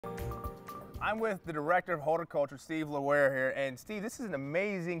I'm with the Director of Horticulture, Steve Laware here. And Steve, this is an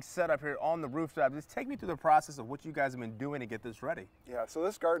amazing setup here on the rooftop. Just take me through the process of what you guys have been doing to get this ready. Yeah, so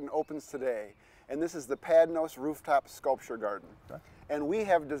this garden opens today, and this is the Padnos Rooftop Sculpture Garden. Okay. And we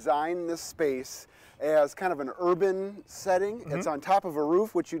have designed this space as kind of an urban setting. It's on top of a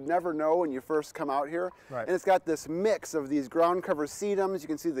roof, which you'd never know when you first come out here. Right. And it's got this mix of these ground cover sedums. You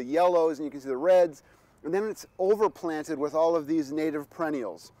can see the yellows and you can see the reds. And then it's overplanted with all of these native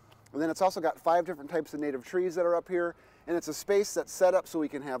perennials. And then it's also got 5 different types of native trees that are up here. And it's a space that's set up so we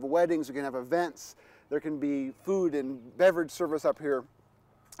can have weddings, we can have events. There can be food and beverage service up here.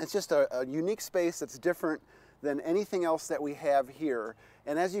 It's just a unique space that's different than anything else that we have here.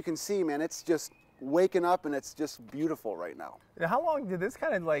 And as you can see, man, it's just waking up and it's just beautiful right now. Now, how long did this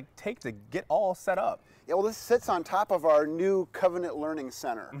kind of like take to get all set up? Yeah, well, this sits on top of our new Covenant Learning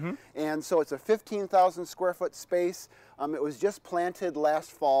Center. And so it's a 15,000 square foot space. It was just planted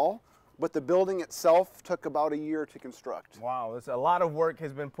last fall, but the building itself took about a year to construct. Wow, there's a lot of work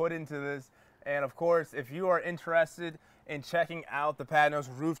has been put into this. And of course, if you are interested in checking out the Padnos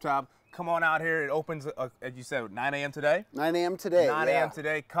Rooftop, come on out here. It opens, as you said, 9 a.m. today? 9 a.m. today, 9 a.m.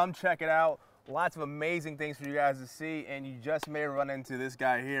 today. Come check it out. Lots of amazing things for you guys to see, and you just may run into this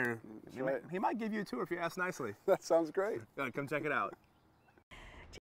guy here. He might give you a tour if you ask nicely. That sounds great. Come check it out.